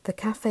The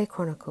Café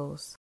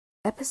Chronicles,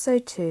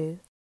 Episode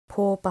 2,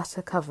 Poor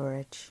Butter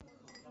Coverage.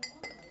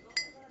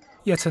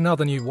 Yet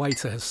another new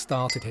waiter has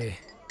started here.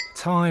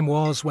 Time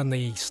was when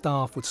the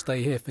staff would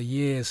stay here for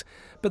years,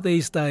 but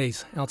these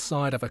days,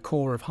 outside of a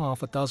core of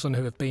half a dozen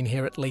who have been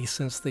here at least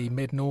since the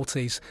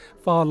mid-noughties,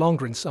 far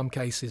longer in some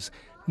cases,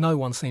 no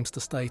one seems to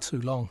stay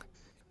too long.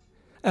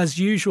 As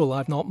usual,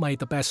 I've not made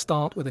the best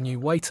start with a new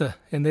waiter,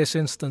 in this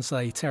instance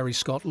a Terry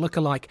Scott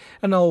lookalike,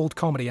 an old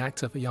comedy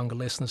actor for younger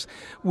listeners,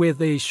 with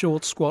the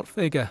short squat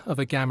figure of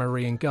a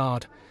Gamma-Rean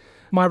guard.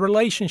 My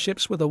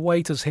relationships with the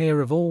waiters here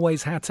have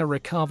always had to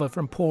recover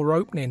from poor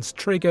openings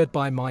triggered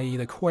by my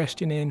either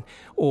questioning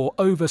or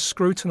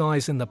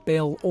over-scrutinising the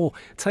bill or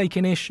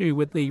taking issue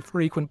with the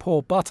frequent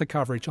poor butter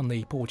coverage on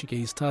the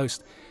Portuguese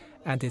Toast.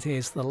 And it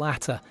is the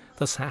latter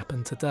that's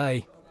happened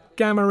today.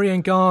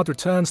 Gamma-Rean guard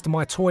returns to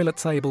my toilet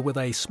table with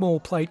a small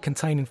plate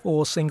containing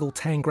 4 single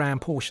 10-gram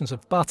portions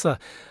of butter,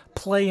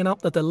 playing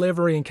up the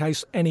delivery in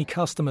case any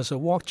customers are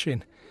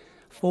watching.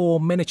 4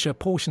 miniature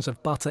portions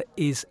of butter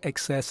is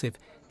excessive.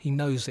 He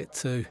knows it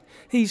too.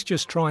 He's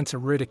just trying to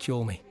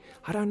ridicule me.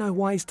 I don't know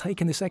why he's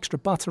taken this extra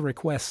butter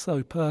request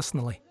so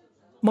personally.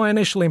 My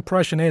initial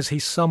impression is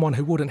he's someone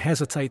who wouldn't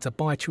hesitate to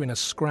bite you in a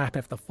scrap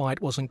if the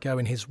fight wasn't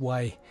going his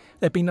way.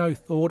 There'd be no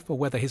thought for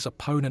whether his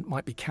opponent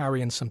might be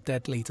carrying some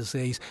deadly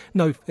disease,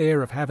 no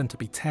fear of having to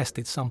be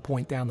tested some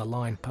point down the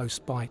line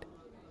post-bite.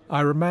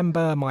 I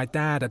remember my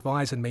dad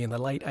advising me in the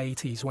late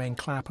 80s when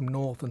Clapham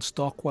North and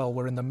Stockwell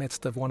were in the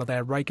midst of one of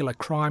their regular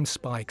crime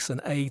spikes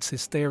and AIDS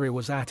hysteria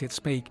was at its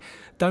peak.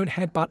 Don't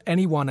headbutt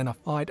anyone in a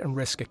fight and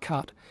risk a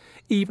cut.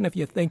 Even if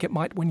you think it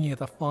might win you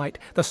the fight,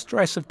 the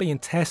stress of being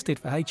tested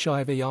for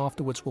HIV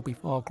afterwards will be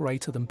far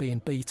greater than being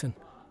beaten.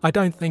 I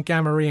don't think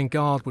Gamma-Rean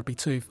guard would be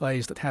too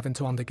fazed at having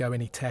to undergo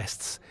any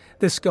tests.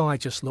 This guy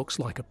just looks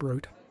like a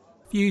brute.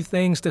 Few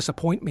things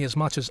disappoint me as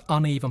much as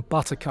uneven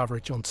butter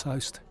coverage on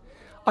toast.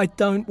 I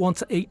don't want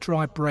to eat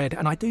dry bread,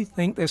 and I do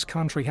think this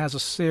country has a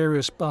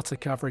serious butter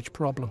coverage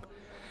problem.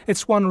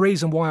 It's one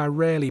reason why I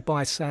rarely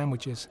buy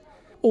sandwiches.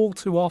 All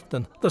too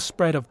often, the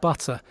spread of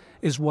butter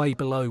is way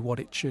below what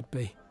it should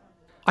be.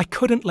 I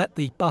couldn't let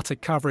the butter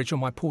coverage on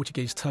my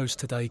Portuguese toast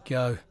today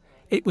go.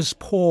 It was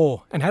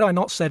poor, and had I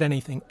not said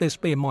anything, this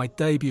being my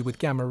debut with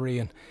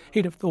Gamma-Rean,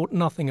 he'd have thought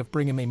nothing of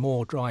bringing me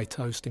more dry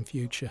toast in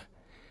future.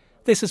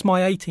 This is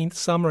my 18th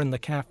summer in the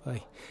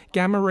cafe.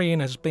 Gamma-Rean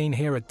has been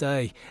here a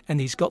day, and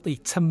he's got the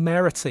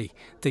temerity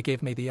to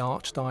give me the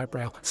arched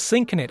eyebrow,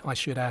 sinking it, I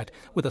should add,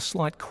 with a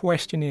slight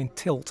questioning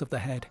tilt of the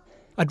head.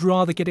 I'd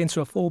rather get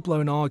into a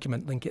full-blown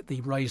argument than get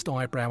the raised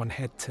eyebrow and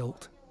head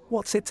tilt.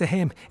 What's it to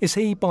him? Is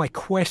he, by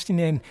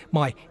questioning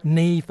my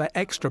need for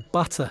extra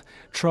butter,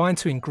 trying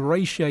to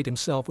ingratiate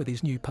himself with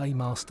his new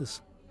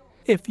paymasters?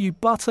 If you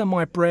butter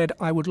my bread,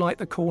 I would like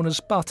the corners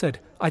buttered.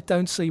 I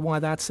don't see why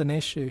that's an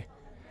issue.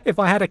 If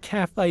I had a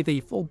cafe,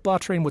 the full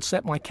buttering would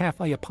set my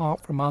cafe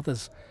apart from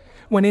others.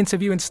 When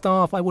interviewing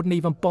staff, I wouldn't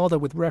even bother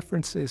with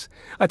references.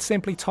 I'd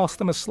simply toss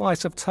them a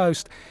slice of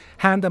toast,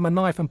 hand them a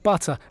knife and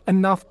butter,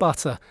 enough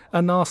butter,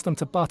 and ask them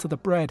to butter the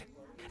bread.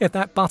 If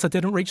that butter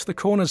didn't reach the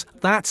corners,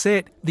 that's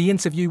it. The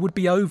interview would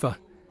be over.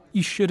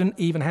 You shouldn't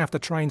even have to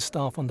train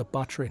staff on the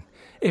buttering.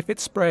 If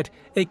it's spread,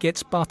 it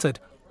gets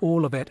buttered,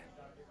 all of it.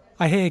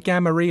 I hear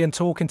Gamma-Rean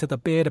talking to the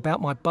beard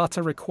about my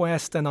butter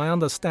request, and I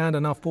understand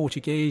enough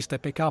Portuguese to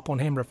pick up on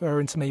him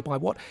referring to me by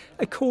what,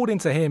 according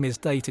to him, is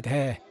dated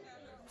hair.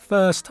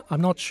 First,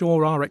 I'm not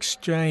sure our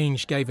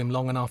exchange gave him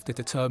long enough to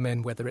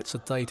determine whether it's a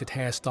dated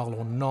hairstyle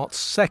or not.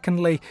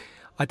 Secondly,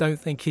 I don't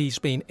think he's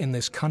been in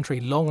this country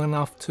long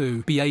enough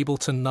to be able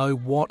to know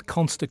what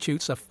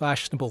constitutes a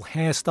fashionable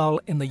hairstyle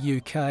in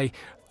the UK.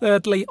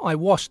 Thirdly, I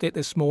washed it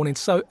this morning,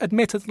 so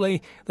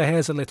admittedly the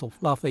hair's a little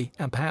fluffy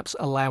and perhaps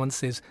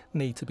allowances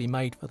need to be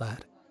made for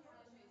that.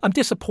 I'm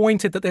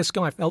disappointed that this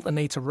guy felt the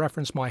need to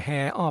reference my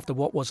hair after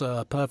what was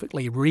a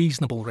perfectly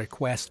reasonable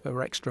request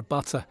for extra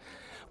butter.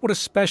 What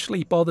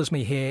especially bothers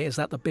me here is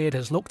that the beard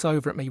has looked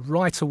over at me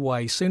right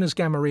away as soon as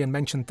Gamma-Rean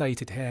mentioned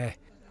dated hair.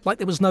 Like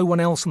there was no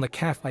one else in the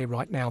cafe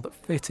right now that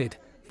fitted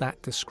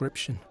that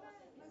description.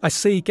 I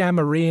see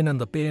Gamma-Rean and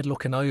the beard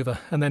looking over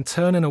and then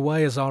turning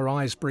away as our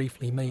eyes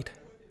briefly meet.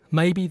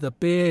 Maybe the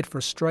beard,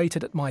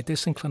 frustrated at my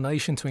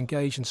disinclination to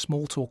engage in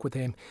small talk with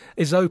him,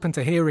 is open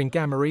to hearing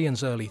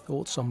Gamma-Rean's early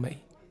thoughts on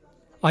me.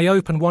 I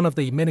open one of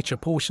the miniature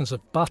portions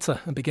of butter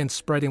and begin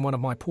spreading one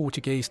of my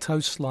Portuguese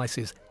toast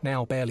slices,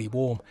 now barely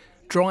warm,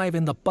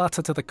 driving the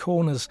butter to the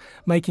corners,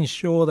 making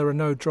sure there are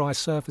no dry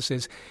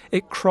surfaces.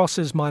 It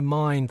crosses my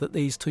mind that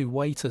these two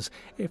waiters,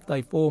 if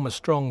they form a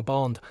strong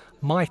bond,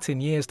 might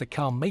in years to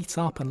come meet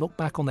up and look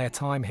back on their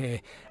time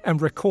here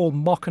and recall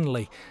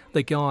mockingly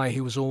the guy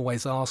who was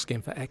always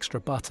asking for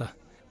extra butter.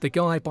 The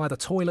guy by the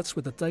toilets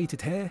with the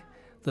dated hair?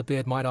 The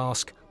beard might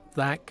ask,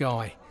 that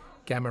guy.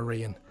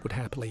 Gamma-Rean would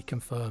happily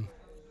confirm.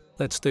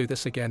 Let's do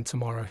this again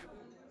tomorrow.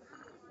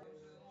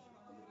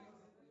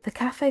 The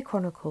Café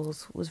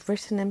Chronicles was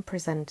written and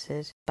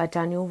presented by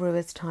Daniel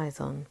Ruiz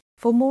Tizon.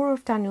 For more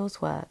of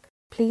Daniel's work,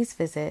 please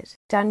visit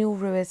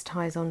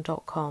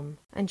danielruiztizon.com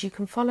and you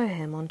can follow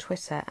him on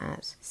Twitter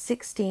at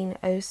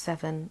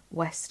 1607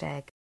 West Egg.